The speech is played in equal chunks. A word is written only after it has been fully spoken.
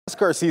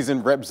NASCAR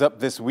season revs up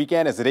this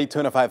weekend as the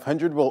Daytona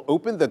 500 will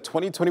open the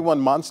 2021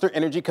 Monster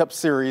Energy Cup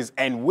Series,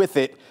 and with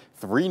it,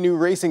 3 new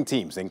racing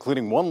teams,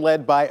 including one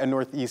led by a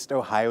Northeast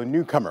Ohio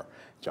newcomer.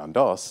 John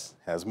Doss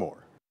has more.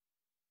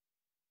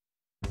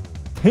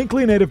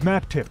 Hinckley native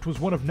Matt Tifft was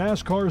one of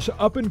NASCAR's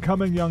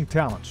up-and-coming young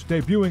talents,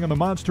 debuting on the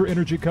Monster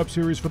Energy Cup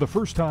Series for the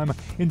first time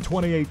in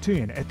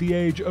 2018 at the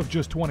age of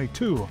just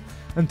 22,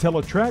 until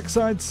a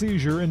trackside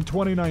seizure in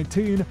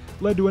 2019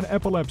 led to an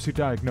epilepsy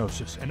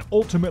diagnosis and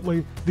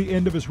ultimately the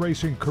end of his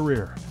racing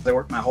career. I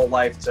worked my whole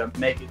life to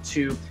make it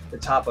to the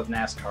top of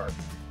NASCAR,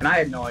 and I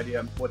had no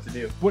idea what to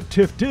do. What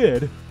Tifft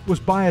did was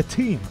buy a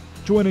team,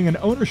 joining an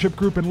ownership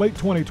group in late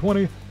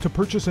 2020 to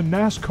purchase a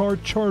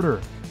NASCAR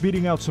charter,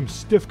 beating out some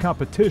stiff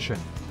competition.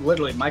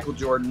 Literally, Michael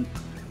Jordan,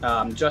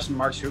 Justin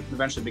Marks, who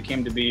eventually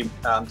became to be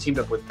teamed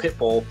up with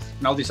Pitbull,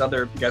 and all these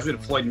other guys. We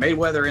had Floyd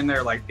Mayweather in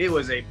there. Like, it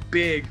was a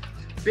big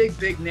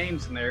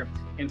names in there.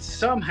 And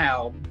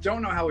somehow,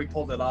 don't know how we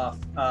pulled it off,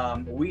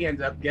 we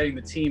ended up getting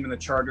the team and the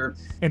charter.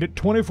 And at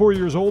 24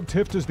 years old,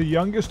 Tifft is the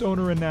youngest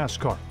owner in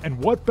NASCAR. And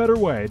what better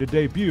way to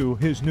debut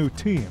his new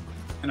team?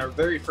 And our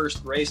very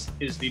first race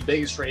is the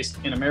biggest race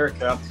in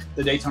America,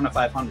 the Daytona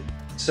 500.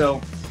 So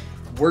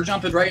we're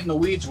jumping right in the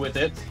weeds with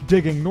it.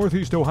 Digging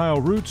Northeast Ohio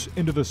roots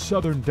into the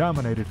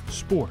Southern-dominated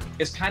sport.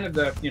 It's kind of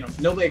the,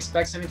 nobody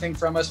expects anything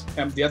from us.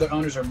 The other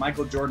owners are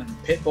Michael Jordan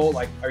and Pitbull.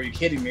 Like, are you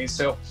kidding me?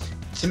 So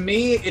to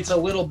me, it's a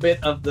little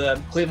bit of the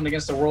Cleveland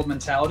against the world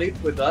mentality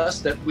with us,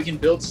 that we can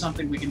build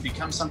something, we can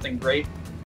become something great